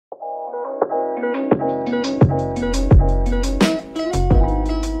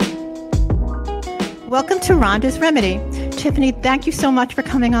Welcome to Rhonda's Remedy. Tiffany, thank you so much for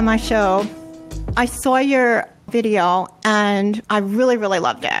coming on my show. I saw your video and I really, really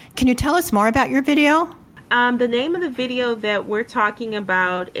loved it. Can you tell us more about your video? The name of the video that we're talking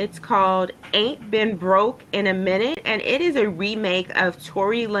about, it's called Ain't Been Broke in a Minute, and it is a remake of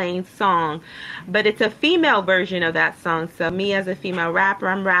Tory Lane's song, but it's a female version of that song. So me as a female rapper,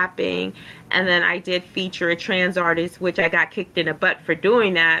 I'm rapping, and then I did feature a trans artist, which I got kicked in the butt for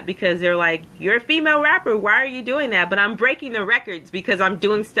doing that because they're like, you're a female rapper, why are you doing that? But I'm breaking the records because I'm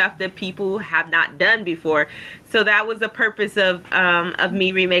doing stuff that people have not done before. So that was the purpose of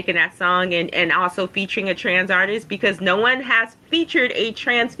me remaking that song and also featuring a trans artist, because no one has featured a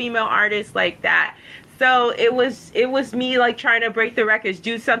trans female artist like that. So it was me like trying to break the records,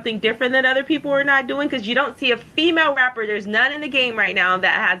 do something different that other people were not doing, because you don't see a female rapper. There's none in the game right now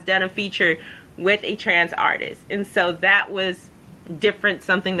that has done a feature with a trans artist. And so that was different,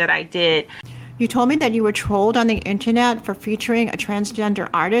 something that I did. You told me that you were trolled on the internet for featuring a transgender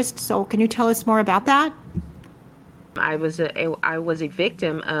artist. So can you tell us more about that? I was a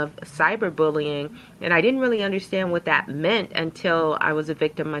victim of cyberbullying, and I didn't really understand what that meant until I was a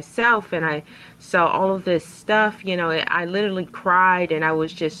victim myself, and I saw all of this stuff. You know, I literally cried, and I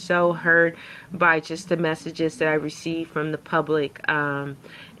was just so hurt by just the messages that I received from the public. And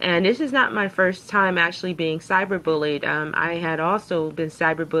this is not my first time actually being cyberbullied. I had also been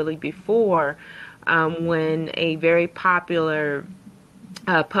cyberbullied before when a very popular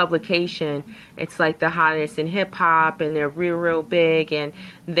publication, it's like the hottest in hip hop, and they're real big, and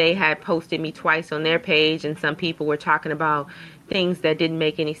they had posted me twice on their page, and some people were talking about things that didn't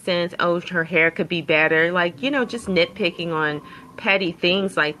make any sense. Oh, her hair could be better, like, you know, just nitpicking on petty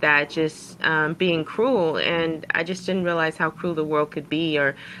things like that, just being cruel. And I just didn't realize how cruel the world could be,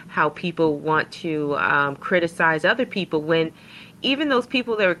 or how people want to criticize other people, when even those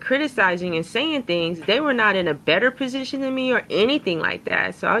people that were criticizing and saying things, they were not in a better position than me or anything like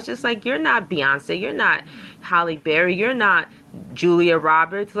that. So I was just like, you're not Beyonce, you're not Halle Berry, you're not Julia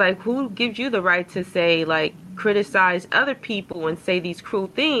Roberts. Like, who gives you the right to say, like, criticize other people and say these cruel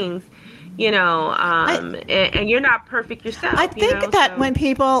things, you know, and you're not perfect yourself. I think that when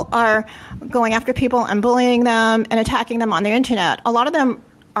people are going after people and bullying them and attacking them on the internet, a lot of them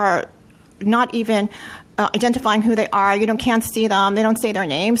are not even identifying who they are. You can't see them. They don't say their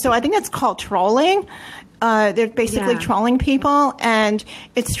name. So I think that's called trolling. They're basically trolling people, and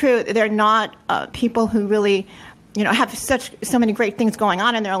it's true. They're not people who really, have so many great things going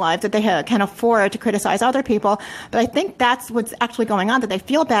on in their lives that they can afford to criticize other people. But I think that's what's actually going on, that they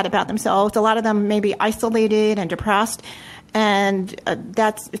feel bad about themselves. A lot of them may be isolated and depressed. And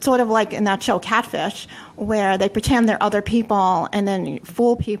it's sort of like in that show Catfish, where they pretend they're other people and then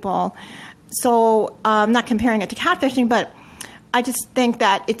fool people. So I'm not comparing it to catfishing, but I just think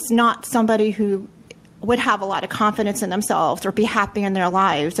that it's not somebody who would have a lot of confidence in themselves or be happy in their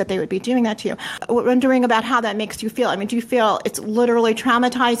lives that they would be doing that to you. We're wondering about how that makes you feel. I mean, do you feel it's literally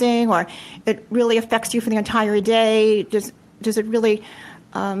traumatizing, or it really affects you for the entire day? Does it really,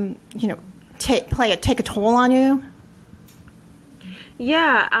 take a toll on you?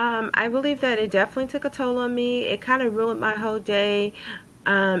 Yeah, I believe that it definitely took a toll on me. It kind of ruined my whole day.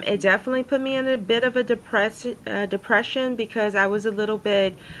 It definitely put me in a bit of a depression, because I was a little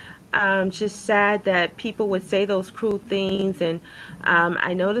bit just sad that people would say those cruel things. And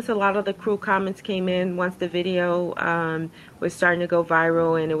I noticed a lot of the cruel comments came in once the video was starting to go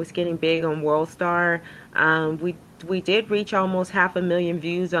viral and it was getting big on WorldStar. We did reach almost 500,000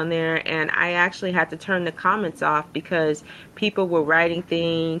 views on there, and I actually had to turn the comments off because people were writing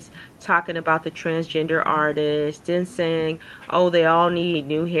things, talking about the transgender artist, and saying, oh, they all need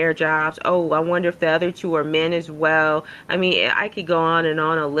new hair jobs. Oh, I wonder if the other two are men as well. I mean, I could go on and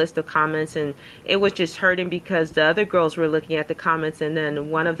on a list of comments, and it was just hurting because the other girls were looking at the comments, and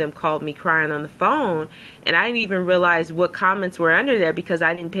then one of them called me crying on the phone, and I didn't even realize what comments were under there because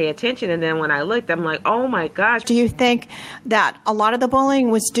I didn't pay attention. And then when I looked, I'm like, oh my gosh. Do you think that a lot of the bullying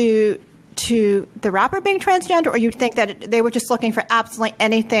was due to the rapper being transgender, or you think that they were just looking for absolutely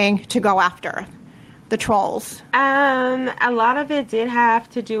anything to go after, the trolls? A lot of it did have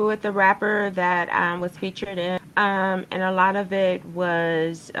to do with the rapper that was featured in, and a lot of it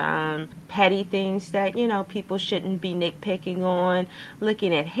was petty things that, people shouldn't be nitpicking on,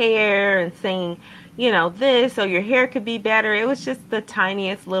 looking at hair and saying, this, or your hair could be better. It was just the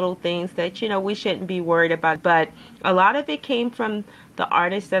tiniest little things that, we shouldn't be worried about. But a lot of it came from the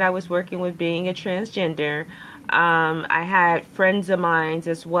artist that I was working with being a transgender. I had friends of mine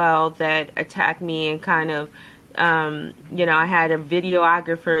as well that attacked me and kind of, I had a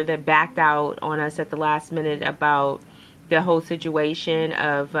videographer that backed out on us at the last minute about the whole situation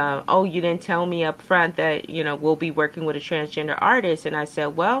of, oh, you didn't tell me up front that, we'll be working with a transgender artist. And I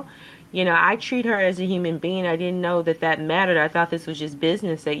said, well, I treat her as a human being. I didn't know that that mattered. I thought this was just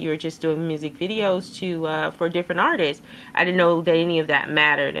business, that you were just doing music videos for different artists. I didn't know that any of that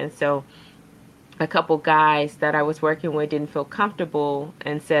mattered. And so a couple guys that I was working with didn't feel comfortable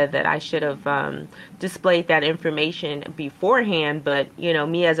and said that I should have displayed that information beforehand. But,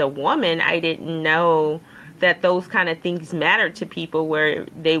 me as a woman, I didn't know that those kind of things mattered to people, where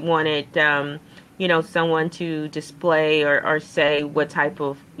they wanted someone to display or say what type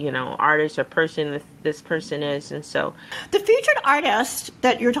of, artist or person this person is. And so the featured artist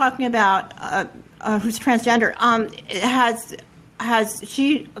that you're talking about, who's transgender, has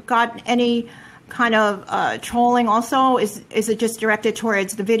she gotten any kind of trolling also? Is it just directed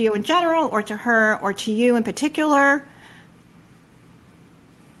towards the video in general, or to her, or to you in particular?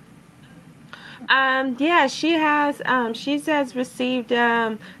 Yeah, she has. She has received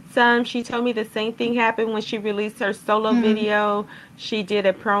some. She told me the same thing happened when she released her solo video. She did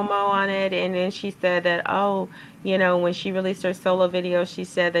a promo on it, and then she said that, when she released her solo video, she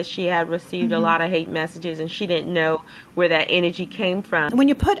said that she had received a lot of hate messages, and she didn't know where that energy came from. When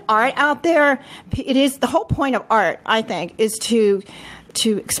you put art out there, it is the whole point of art, I think, is to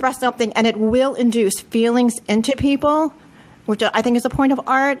express something, and it will induce feelings into people, which I think is the point of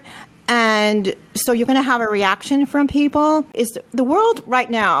art. And so you're going to have a reaction from people. The world right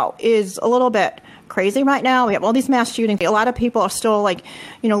now is a little bit crazy right now. We have all these mass shootings. A lot of people are still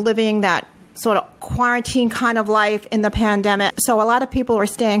living that sort of quarantine kind of life in the pandemic. So a lot of people are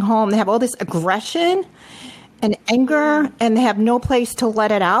staying home. They have all this aggression and anger, and they have no place to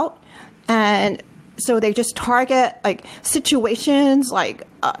let it out. And so they just target situations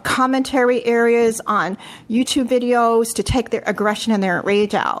commentary areas on YouTube videos to take their aggression and their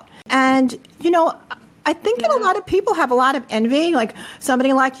rage out. And, I think that a lot of people have a lot of envy, like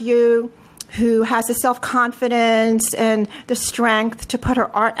somebody like you who has the self-confidence and the strength to put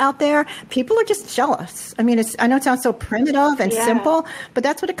her art out there. People are just jealous. I mean, I know it sounds so primitive and simple, but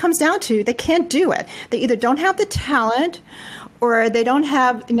that's what it comes down to. They can't do it. They either don't have the talent, or they don't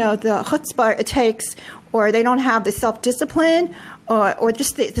have, the chutzpah it takes, or they don't have the self-discipline, or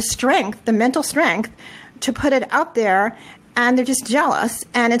just the strength, the mental strength to put it out there. And they're just jealous.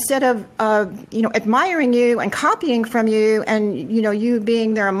 And instead of, admiring you and copying from you and, you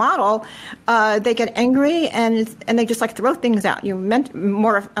being their model, they get angry and they just throw things at you,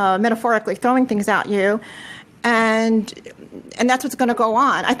 more metaphorically throwing things at you. And that's what's going to go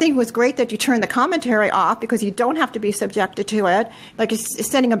on. I think it was great that you turned the commentary off, because you don't have to be subjected to it. It's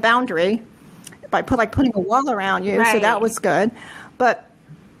setting a boundary by putting a wall around you. Right. So that was good. But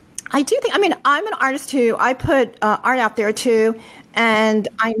I do think, I'm an artist too. I put art out there too. And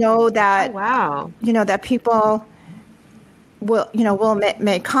I know that, that people will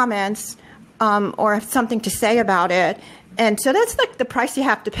make comments or have something to say about it. And so that's the price you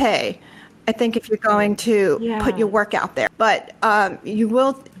have to pay, I think, if you're going to put your work out there. But you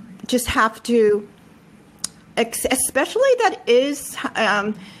will just have to, especially that is...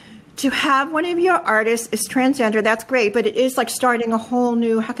 to have one of your artists is transgender, that's great, but it is starting a whole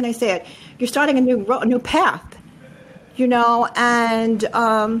new, how can I say it? You're starting a new path,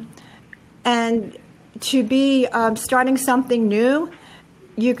 and to be starting something new,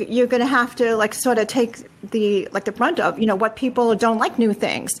 you're going to have to sort of take the brunt of, what people don't like new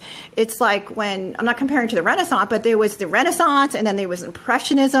things. It's like when, I'm not comparing to the Renaissance, but there was the Renaissance, and then there was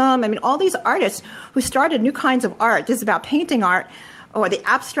Impressionism. All these artists who started new kinds of art. This is about painting art. Or the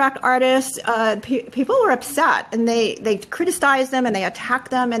abstract artists, people were upset, and they criticized them, and they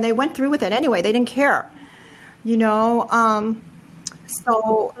attacked them, and they went through with it anyway. They didn't care,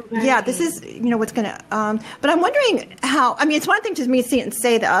 So this is what's going to. But I'm wondering how. It's one thing to me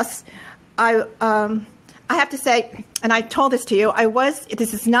say this. I have to say, and I told this to you.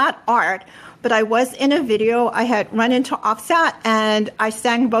 This is not art. But I was in a video. I had run into Offset, and he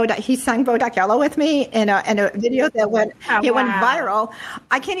sang Bodak Yellow with me in a video that went viral.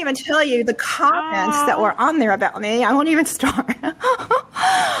 I can't even tell you the comments that were on there about me. I won't even start.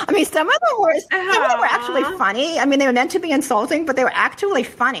 Some of them were actually funny. They were meant to be insulting, but they were actually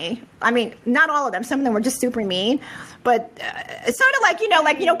funny. Not all of them. Some of them were just super mean. But it's sort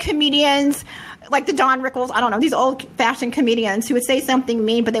of comedians, like the Don Rickles, I don't know, these old-fashioned comedians who would say something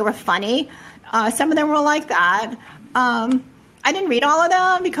mean, but they were funny. Some of them were like that. I didn't read all of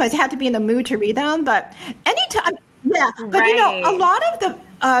them because you had to be in the mood to read them. But anytime, But right. A lot of the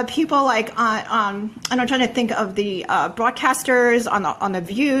people I'm trying to think of the broadcasters on the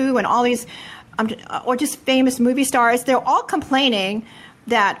View and all these, or just famous movie stars. They're all complaining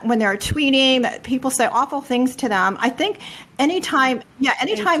that when they're tweeting, that people say awful things to them. I think anytime,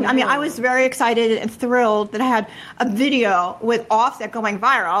 I mean, I was very excited and thrilled that I had a video with Offset going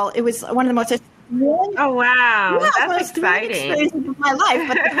viral. It was one of the most Oh wow, that's exciting! Experiences of my life,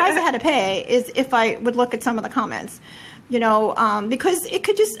 but the price I had to pay is if I would look at some of the comments, because it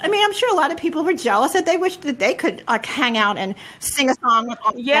could just. I mean, I'm sure a lot of people were jealous that they wished that they could hang out and sing a song with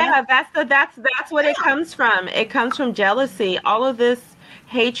Offset. Yeah, that's what it comes from. It comes from jealousy. All of this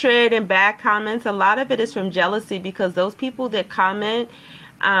hatred and bad comments, a lot of it is from jealousy, because those people that comment,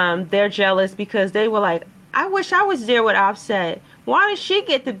 they're jealous because they were like, I wish I was there with Offset. Why does she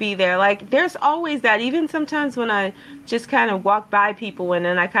get to be there? Like, there's always that. Even sometimes when I just kind of walk by people and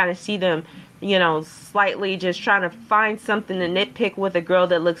then I kind of see them, slightly just trying to find something to nitpick with a girl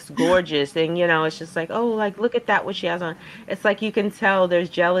that looks gorgeous. And, it's just like, oh, like, look at that, what she has on. It's like you can tell there's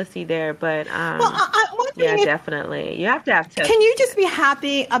jealousy there. But, definitely. You have to have tips. Can you just be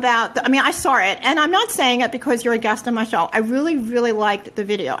happy about I saw it. And I'm not saying it because you're a guest on my show. I really, really liked the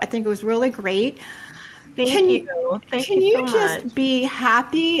video. I think it was really great. Thank you. Can you just be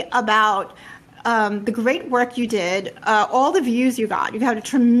happy about the great work you did, all the views you got? You had a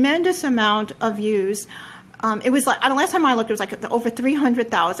tremendous amount of views. It was like, last time I looked, it was like over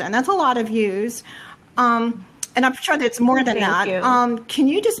 300,000. That's a lot of views. And I'm sure that it's more than that. Can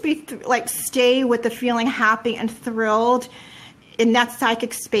you just be stay with the feeling happy and thrilled in that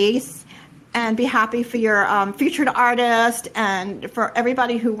psychic space, and be happy for your featured artist and for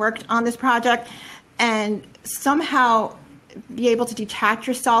everybody who worked on this project, and somehow be able to detach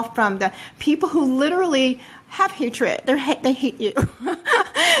yourself from the people who literally have hatred. They hate you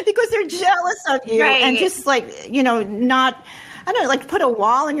because they're jealous of you, right. And just not, I don't know, put a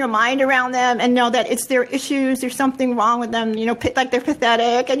wall in your mind around them and know that it's their issues. There's something wrong with them. Like they're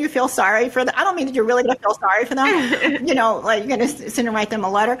pathetic, and you feel sorry for them. I don't mean that you're really going to feel sorry for them. You're going to sit and write them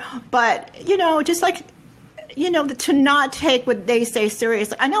a letter, but just to not take what they say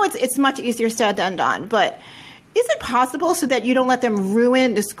seriously. I know it's much easier said than done, but is it possible so that you don't let them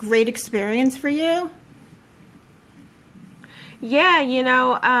ruin this great experience for you? Yeah,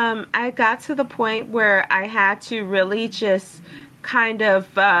 I got to the point where I had to really just kind of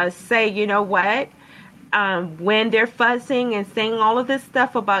say, you know what? When they're fussing and saying all of this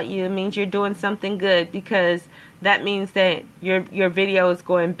stuff about you, it means you're doing something good, because that means that your video is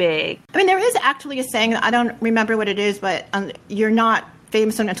going big. I mean, there is actually a saying, I don't remember what it is, but you're not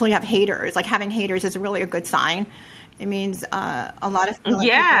famous until you have haters. Like, having haters is really a good sign. It means a lot of people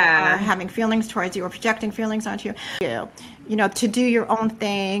are having feelings towards you or projecting feelings onto you. To do your own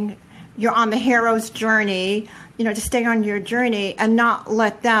thing. You're on the hero's journey, to stay on your journey and not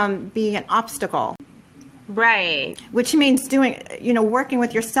let them be an obstacle. Right. Which means working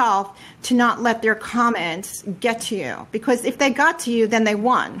with yourself to not let their comments get to you. Because if they got to you, then they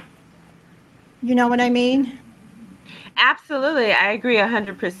won. You know what I mean? Absolutely. I agree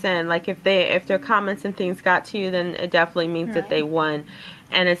 100%. Like, if their comments and things got to you, then it definitely means that they won.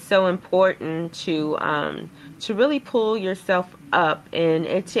 And it's so important to really pull yourself up. And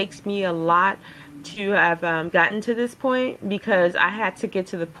it takes me a lot to have gotten to this point, because I had to get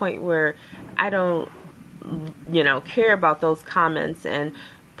to the point where I don't care about those comments and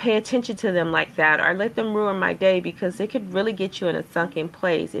pay attention to them like that, or let them ruin my day, because they could really get you in a sunken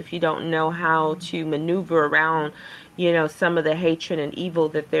place if you don't know how to maneuver around, some of the hatred and evil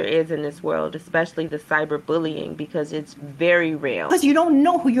that there is in this world, especially the cyberbullying, because it's very real. Because you don't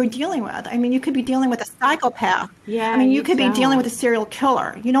know who you're dealing with. I mean, you could be dealing with a psychopath. Yeah. I mean, you could be dealing with a serial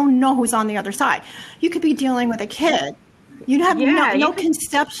killer. You don't know who's on the other side. You could be dealing with a kid. You have no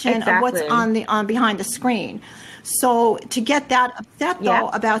conception of what's on behind the screen. So to get that upset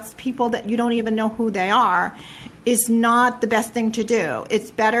about people that you don't even know who they are is not the best thing to do. It's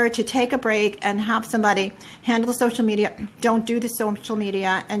better to take a break and have somebody handle the social media. Don't do the social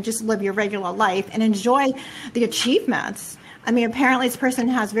media, and just live your regular life and enjoy the achievements. I mean, apparently this person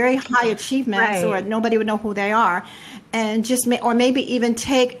has very high achievements, or nobody would know who they are, and or maybe even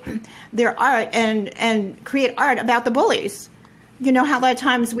take their art and create art about the bullies. You know how a lot of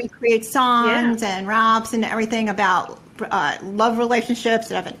times we create songs and raps and everything about love relationships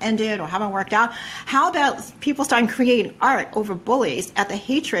that haven't ended or haven't worked out. How about people starting creating art over bullies, at the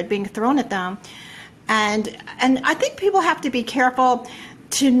hatred being thrown at them? And I think people have to be careful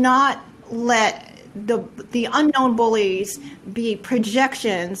to not let the unknown bullies be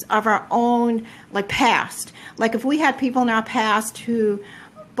projections of our own past. Like, if we had people in our past who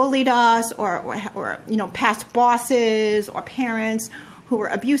bullied us, or past bosses or parents who were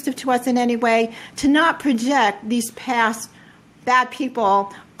abusive to us in any way, to not project these past bad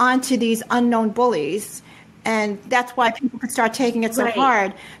people onto these unknown bullies And that's why people could start taking it so Right.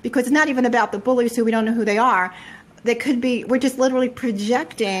 hard, because it's not even about the bullies who we don't know who they are. They could be, we're just literally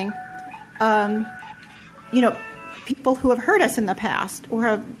projecting, you know, people who have hurt us in the past or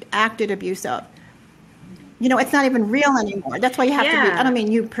have acted abusive. You know, it's not even real anymore. That's why you have to be, I don't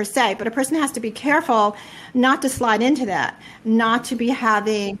mean you per se, but a person has to be careful not to slide into that, not to be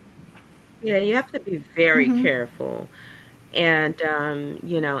having. Yeah, you have to be very careful. And, and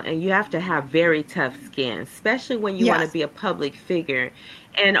you have to have very tough skin, especially when you want to Yes. be a public figure.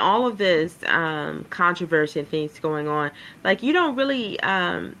 And all of this controversy and things going on, like you don't really,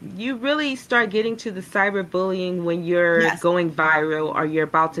 you really start getting to the cyberbullying when you're Yes. going viral or you're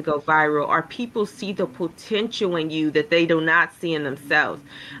about to go viral, or people see the potential in you that they do not see in themselves.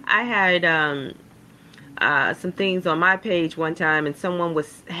 I had some things on my page one time, and someone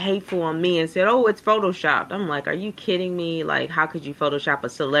was hateful on me and said, "Oh, it's photoshopped." I'm like, "Are you kidding me? Like, how could you photoshop a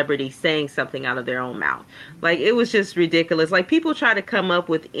celebrity saying something out of their own mouth?" Like, it was just ridiculous. Like, people try to come up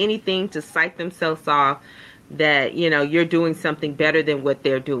with anything to cite themselves off that, you're doing something better than what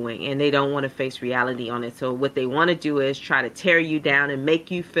they're doing, and they don't want to face reality on it. So what they want to do is try to tear you down and make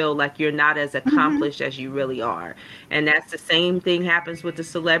you feel like you're not as accomplished as you really are. And that's the same thing happens with the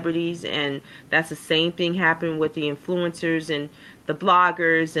celebrities, and that's the same thing happened with the influencers and the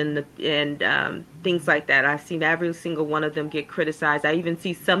bloggers and things like that. I've seen every single one of them get criticized. I even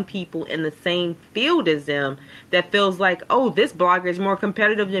see some people in the same field as them that feels like, oh, this blogger is more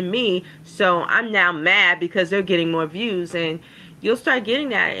competitive than me, so I'm now mad because they're getting more views. And you'll start getting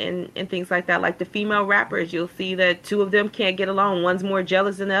that and things like that. Like the female rappers, you'll see that two of them can't get along. One's more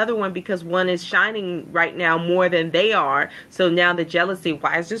jealous than the other one because one is shining right now more than they are. So now the jealousy,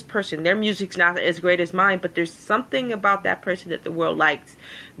 why is this person, their music's not as great as mine, but there's something about that person that the world likes,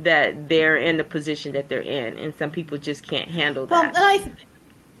 that they're in the position that they're in. And some people just can't handle Well, that.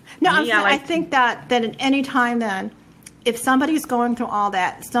 I think that at any time then, if somebody's going through all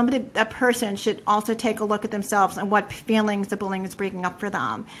that, that person should also take a look at themselves and what feelings the bullying is bringing up for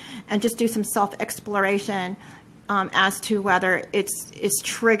them, and just do some self-exploration as to whether it's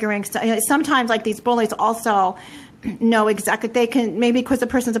triggering. Sometimes, like, these bullies also know exactly, they can, maybe because the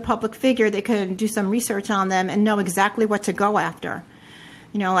person's a public figure, they can do some research on them and know exactly what to go after.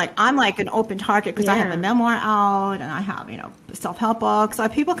 Like, I'm like an open target because I have a memoir out and I have, self-help books. So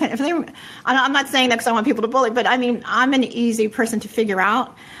people can, I'm not saying that because I want people to bully, but I mean, I'm an easy person to figure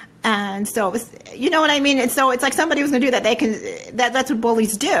out. And so, you know what I mean? And so it's like somebody who's going to do that. That's what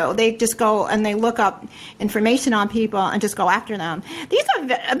bullies do. They just go and they look up information on people and just go after them. These are,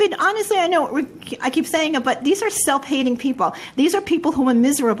 I mean, honestly, I know I keep saying it, but these are self-hating people. These are people who are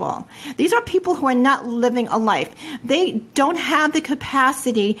miserable. These are people who are not living a life. They don't have the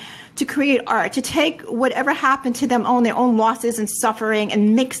capacity to create art, to take whatever happened to them, their own losses and suffering,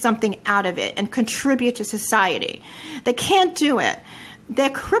 and make something out of it and contribute to society. They can't do it. They're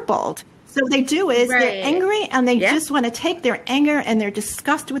crippled. So what they do is they're angry, and they just want to take their anger and their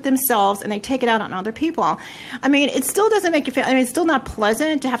disgust with themselves, and they take it out on other people. I mean, it still doesn't make you feel, I mean, it's still not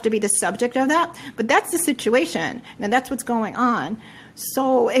pleasant to have to be the subject of that, but that's the situation, and that's what's going on.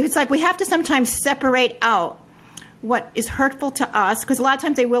 So it's like we have to sometimes separate out what is hurtful to us, because a lot of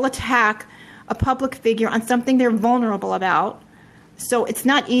times they will attack a public figure on something they're vulnerable about. So it's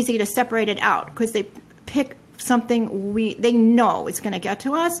not easy to separate it out, because they pick something they know it's going to get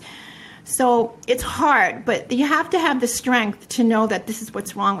to us. So it's hard, but you have to have the strength to know that this is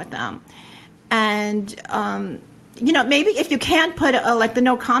what's wrong with them. And, maybe if you can't put like the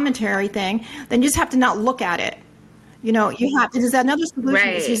no commentary thing, then you just have to not look at it. You have to, there's another solution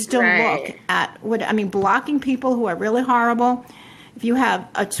is you just don't look at blocking people who are really horrible. If you have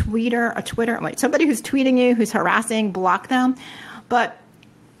a Twitter, somebody who's tweeting you, who's harassing, block them. But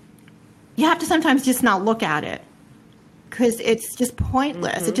you have to sometimes just not look at it, because it's just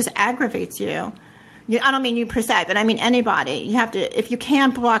pointless. It just aggravates you. I don't mean you per se, but I mean anybody. You have to, if you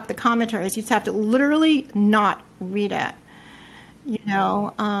can't block the commentaries, you just have to literally not read it.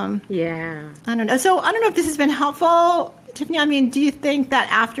 Yeah. I don't know. So I don't know if this has been helpful, Tiffany. I mean, do you think that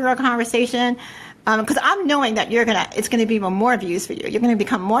after our conversation, because I'm knowing that it's gonna be even more views for you. You're gonna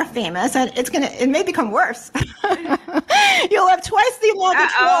become more famous, and it may become worse. You'll have twice the amount of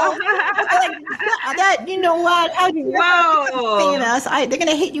trolls. That, you know what? How do you famous? They're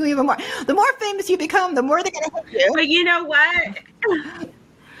gonna hate you even more. The more famous you become, the more they're gonna hate you. But you know what?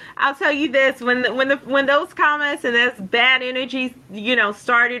 I'll tell you this: when those comments and those bad energies,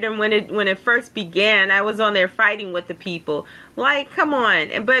 started, and when it first began, I was on there fighting with the people. Like, come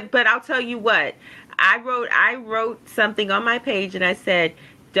on! But I'll tell you what: I wrote something on my page, and I said,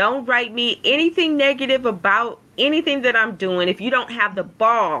 "Don't write me anything negative about anything that I'm doing if you don't have the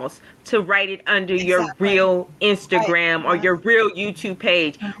balls to write it under your real Instagram or your real YouTube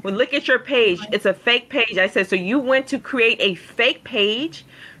page. Well, look at your page. It's a fake page. I said, so you went to create a fake page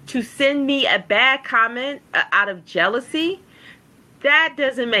to send me a bad comment out of jealousy? That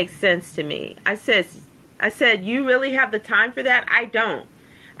doesn't make sense to me. I said, you really have the time for that? I don't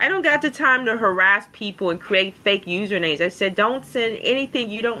got the time to harass people and create fake usernames. I said, don't send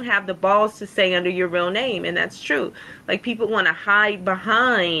anything you don't have the balls to say under your real name. And that's true. Like, people want to hide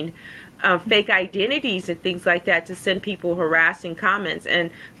behind fake identities and things like that to send people harassing comments. And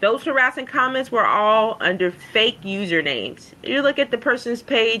those harassing comments were all under fake usernames. You look at the person's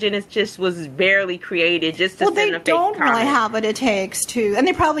page and it just was barely created just to send a fake comment. Well, they don't really have what it takes to, and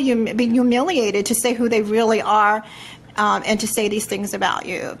they probably be humiliated to say who they really are. And to say these things about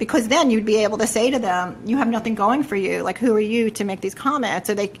you, because then you'd be able to say to them, you have nothing going for you. Like, who are you to make these comments?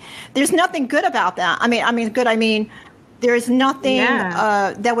 So there's nothing good about that. I mean, there's nothing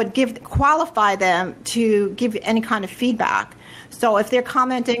that would qualify them to give any kind of feedback. So if they're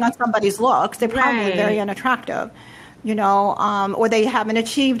commenting on somebody's looks, they're probably very unattractive, or they haven't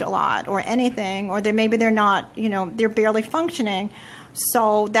achieved a lot or anything, or maybe they're not, they're barely functioning.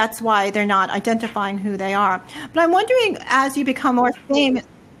 So that's why they're not identifying who they are. But I'm wondering, as you become more famous,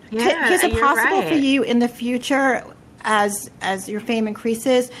 is it possible for you in the future, as your fame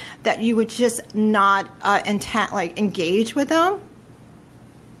increases, that you would just not engage with them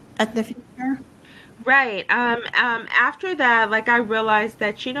at the future? Right. After that, I realized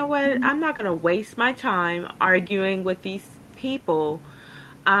that, you know what, I'm not going to waste my time arguing with these people.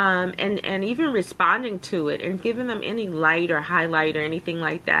 And even responding to it and giving them any light or highlight or anything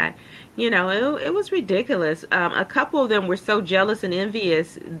like that. It was ridiculous. A couple of them were so jealous and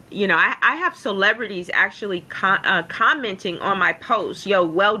envious. I have celebrities actually commenting on my post. Yo,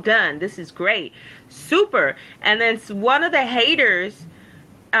 well done. This is great. Super. And then one of the haters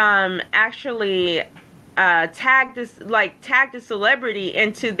actually tagged the celebrity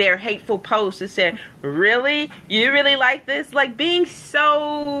into their hateful post and said, really? You really like this? Being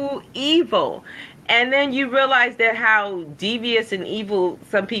so evil. And then you realize that how devious and evil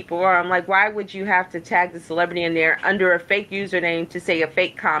some people are. I'm like, why would you have to tag the celebrity in there under a fake username to say a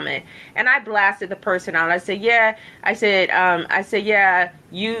fake comment? And I blasted the person out. I said,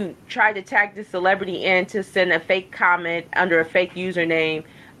 you tried to tag the celebrity in to send a fake comment under a fake username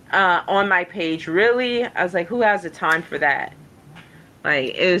on my page. Really? I was like, who has the time for that?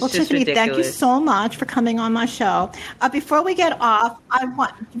 It was just Tiffany, ridiculous. thank you so much for coming on my show. Before we get off,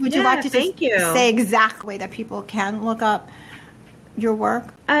 would you like to say exactly that people can look up your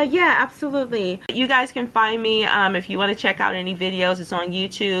work? Yeah, absolutely. You guys can find me if you want to check out any videos. It's on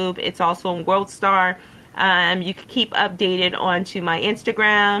YouTube. It's also on WorldStar. You can keep updated onto my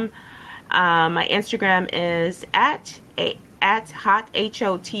Instagram. My Instagram is at hot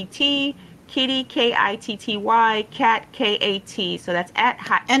HOTT Kitty KITTY cat KAT. So that's at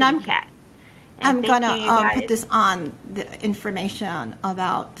hot cat. I'm gonna put this on the information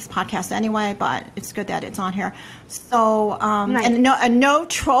about this podcast anyway, but it's good that it's on here. So nice. and no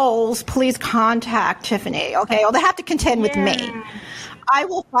trolls, please contact Tiffany. Okay, well, they have to contend with me. I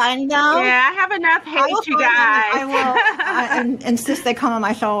will find them. Yeah, I have enough hate, you guys. I will insist they come on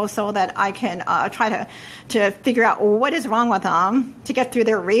my show so that I can try to figure out what is wrong with them to get through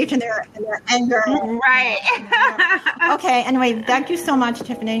their rage and their anger. Right. Okay. Anyway, thank you so much,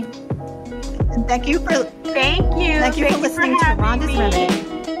 Tiffany. And thank you for listening to Rhonda's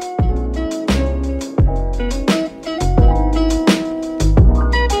Remedy.